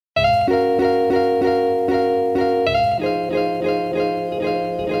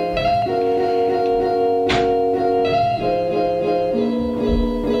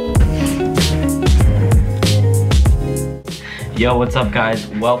Yo, what's up guys?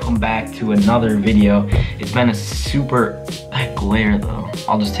 Welcome back to another video. It's been a super glare though.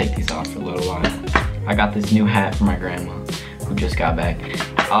 I'll just take these off for a little while. I got this new hat from my grandma who just got back.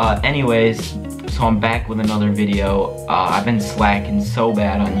 Anyways, so I'm back with another video. I've been slacking so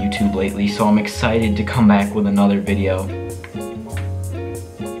bad on YouTube lately, so I'm excited to come back with another video.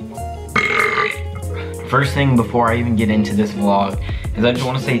 First thing before I even get into this vlog is I just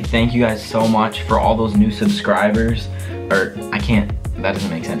want to say thank you guys so much for all those new subscribers. Or, that doesn't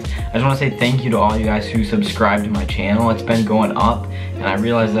make sense. I just want to say thank you to all you guys who subscribed to my channel. It's been going up, and I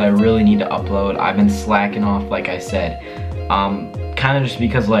realized that I really need to upload. I've been slacking off, like I said. Kind of just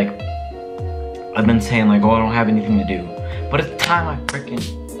because, like, I've been saying, like, oh, I don't have anything to do. But it's time I freaking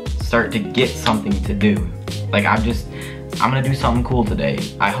start to get something to do. Like, I'm gonna do something cool today,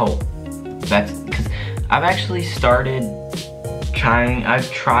 I hope. That's, because I've actually started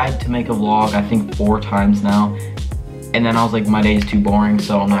I've tried to make a vlog, I think 4 times now. And then I was like, my day is too boring,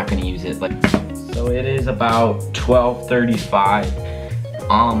 so I'm not gonna use it. So it is about 12:35.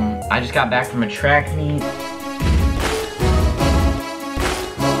 I just got back from a track meet.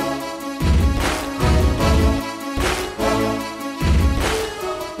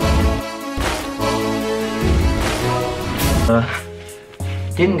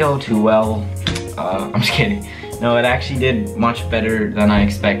 Didn't go too well. I'm just kidding. No, it actually did much better than I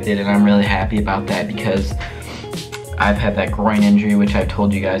expected, and I'm really happy about that because I've had that groin injury, which I've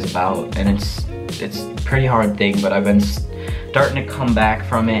told you guys about, and it's a pretty hard thing, but I've been starting to come back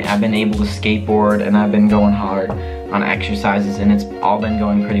from it. I've been able to skateboard, and I've been going hard on exercises, and it's all been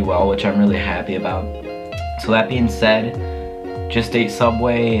going pretty well, which I'm really happy about. So that being said, just ate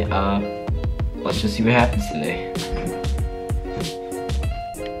Subway. Let's just see what happens today.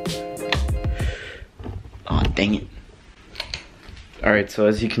 Oh, dang it. Alright, so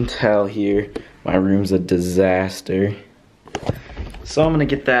as you can tell here, my room's a disaster. So I'm gonna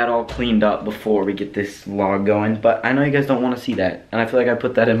get that all cleaned up before we get this vlog going. But I know you guys don't want to see that, and I feel like I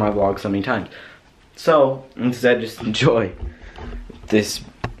put that in my vlog so many times. So instead, just enjoy this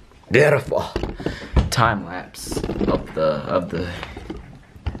beautiful time lapse of the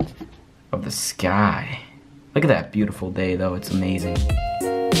sky. Look at that beautiful day, though. It's amazing.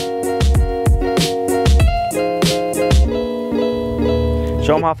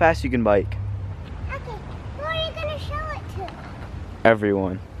 Show them how fast you can bike. Okay, who are you gonna show it to?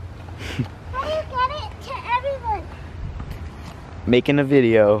 Everyone. How do you get it to everyone? Making a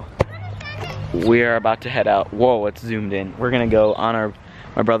video. We are about to head out. Whoa, it's zoomed in. We're gonna go on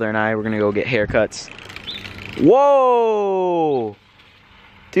my brother and I, we're gonna go get haircuts. Whoa!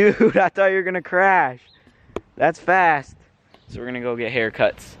 Dude, I thought you were gonna crash. That's fast. So we're gonna go get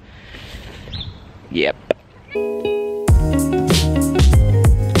haircuts. Yep.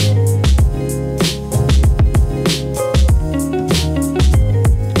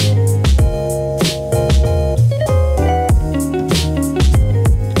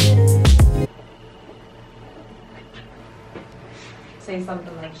 Say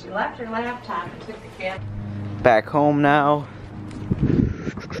something like she left her laptop and took the camera. Back home now.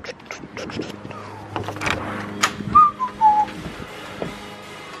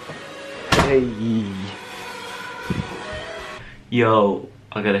 Hey. Yo,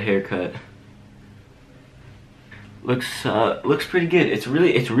 I got a haircut. Looks pretty good. It's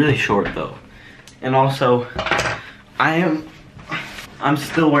really short though. And also, I'm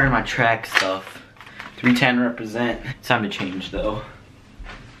still wearing my track stuff. 310 represent. It's time to change though.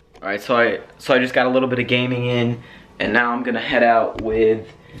 Alright, so I just got a little bit of gaming in, and now I'm gonna head out with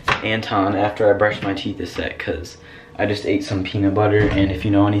Anton after I brush my teeth a sec, cause I just ate some peanut butter, and if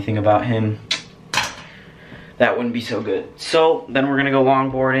you know anything about him, that wouldn't be so good. So then we're gonna go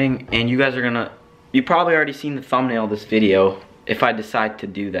longboarding, and you probably already seen the thumbnail of this video if I decide to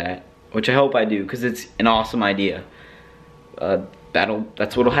do that, which I hope I do, cause it's an awesome idea.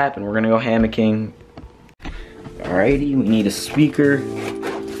 That's what'll happen. We're gonna go hammocking. Alrighty, we need a speaker.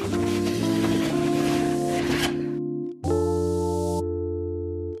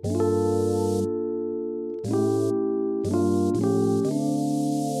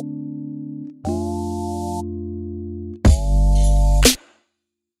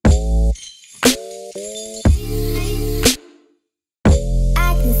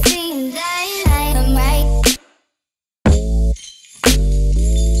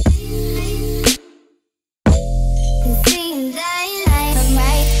 I'm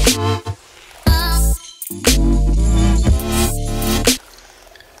right.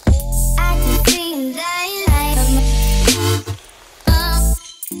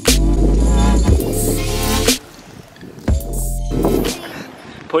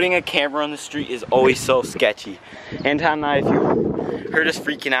 Putting a camera on the street is always so sketchy. Anton and I, if you heard us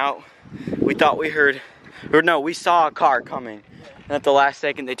freaking out, we thought we heard, or no, we saw a car coming. And at the last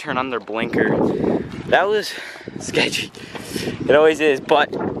second, they turned on their blinker. That was sketchy. It always is,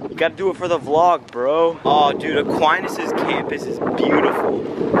 but you gotta do it for the vlog, bro. Oh, dude, Aquinas' campus is beautiful.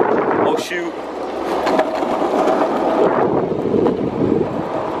 Oh, shoot.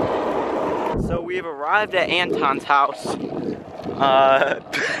 So we have arrived at Anton's house.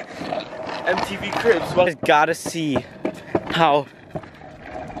 MTV Cribs. Well, just gotta see how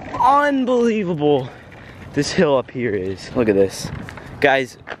unbelievable this hill up here is. Look at this.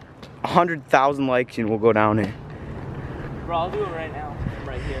 Guys, 100,000 likes and we'll go down it. Bro, I'll do it right now. I'm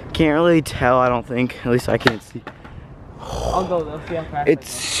right here. Can't really tell, I don't think. At least I can't see. I'll go though, see how fast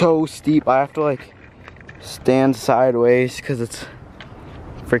It's so steep. I have to like stand sideways because it's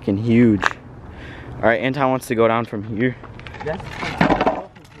freaking huge. Alright, Anton wants to go down from here.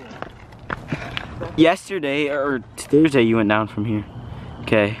 Yesterday or Thursday you went down from here.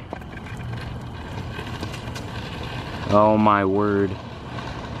 Okay. Oh my word.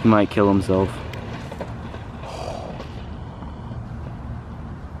 He might kill himself.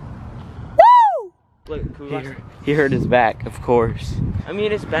 Woo! Look, He hurt his back, of course. I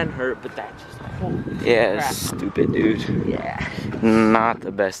mean, it's been hurt, but that's just Yeah, crap. stupid, dude. Yeah. Not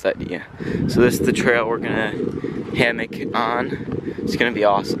the best idea. So this is the trail we're gonna hammock on. It's gonna be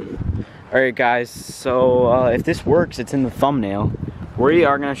awesome. Alright guys, so if this works, it's in the thumbnail. We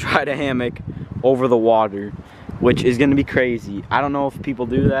are gonna try to hammock over the water, which is gonna be crazy. I don't know if people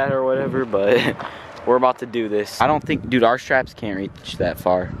do that or whatever, but we're about to do this. I don't think, dude, our straps can't reach that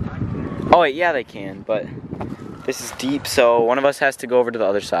far. Oh wait, yeah they can, but this is deep, so one of us has to go over to the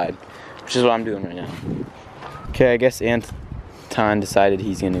other side, which is what I'm doing right now. Okay, I guess Anton decided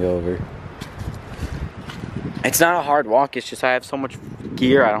he's gonna go over. It's not a hard walk, it's just I have so much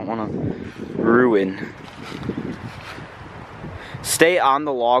gear I don't wanna ruin. Stay on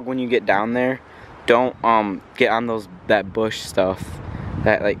the log when you get down there. Don't get on that bush stuff.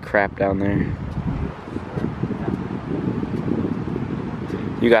 That like crap down there.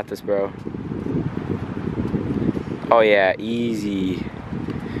 You got this, bro. Oh yeah, easy.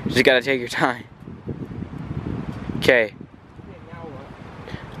 Just gotta take your time. Okay.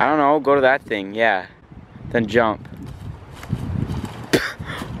 I don't know, go to that thing, yeah. Then jump.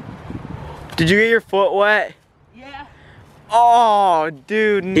 Did you get your foot wet? Yeah. Oh,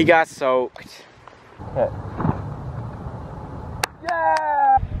 dude. He got soaked.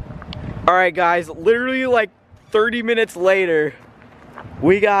 Yeah. Alright guys, literally like 30 minutes later,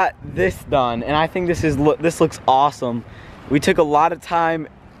 we got this done. And I think this looks awesome. We took a lot of time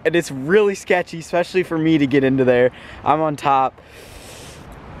and it's really sketchy, especially for me to get into there. I'm on top.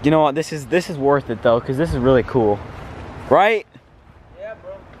 You know what, this is worth it though, because this is really cool. Right? Yeah,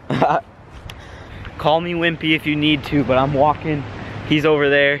 bro. Call me wimpy if you need to, but I'm walking. He's over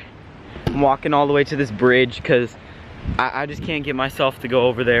there. I'm walking all the way to this bridge because I just can't get myself to go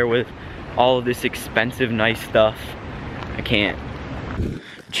over there with all of this expensive, nice stuff. I can't.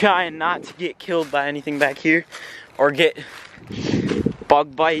 Trying not to get killed by anything back here or get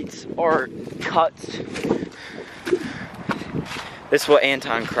bug bites or cuts. This is what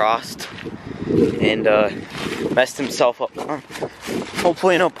Anton crossed and messed himself up.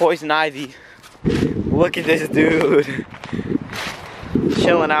 Hopefully no poison ivy. Look at this dude.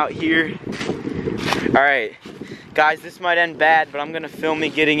 Chilling out here. Alright, guys, this might end bad, but I'm gonna film me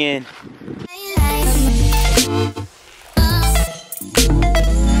getting in.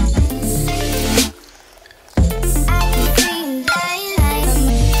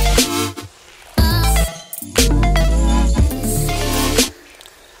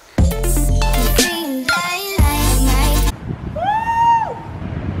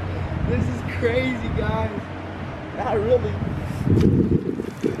 This is crazy, guys. Not really.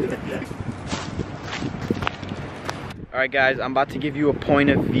 Alright guys, I'm about to give you a point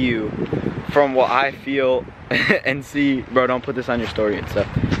of view from what I feel and see. Bro, don't put this on your story and stuff.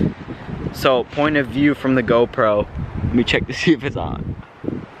 So, point of view from the GoPro. Let me check to see if it's on.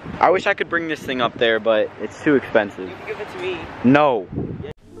 I wish I could bring this thing up there, but it's too expensive. You can give it to me. No.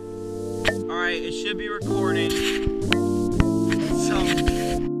 Alright, it should be recording. So.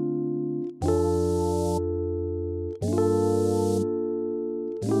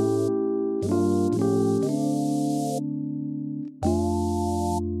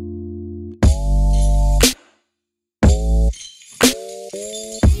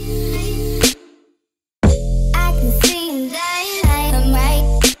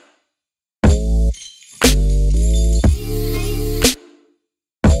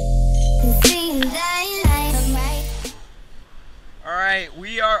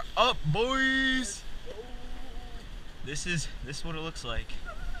 This is what it looks like.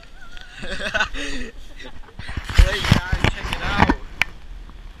 Hey guys, check it out.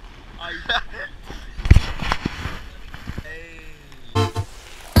 Hey.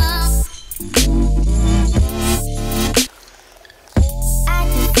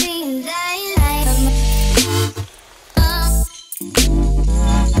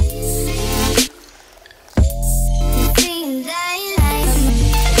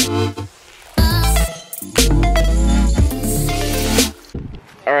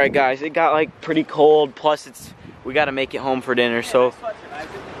 Alright guys, it got like pretty cold, plus we gotta make it home for dinner, so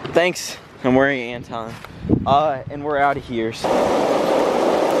thanks. I'm wearing Anton. And we're out of here. So.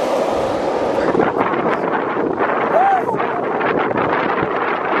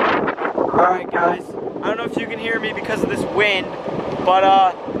 Alright guys, I don't know if you can hear me because of this wind,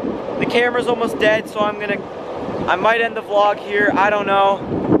 but the camera's almost dead, so I might end the vlog here, I don't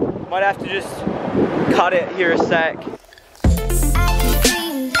know. Might have to just cut it here a sec.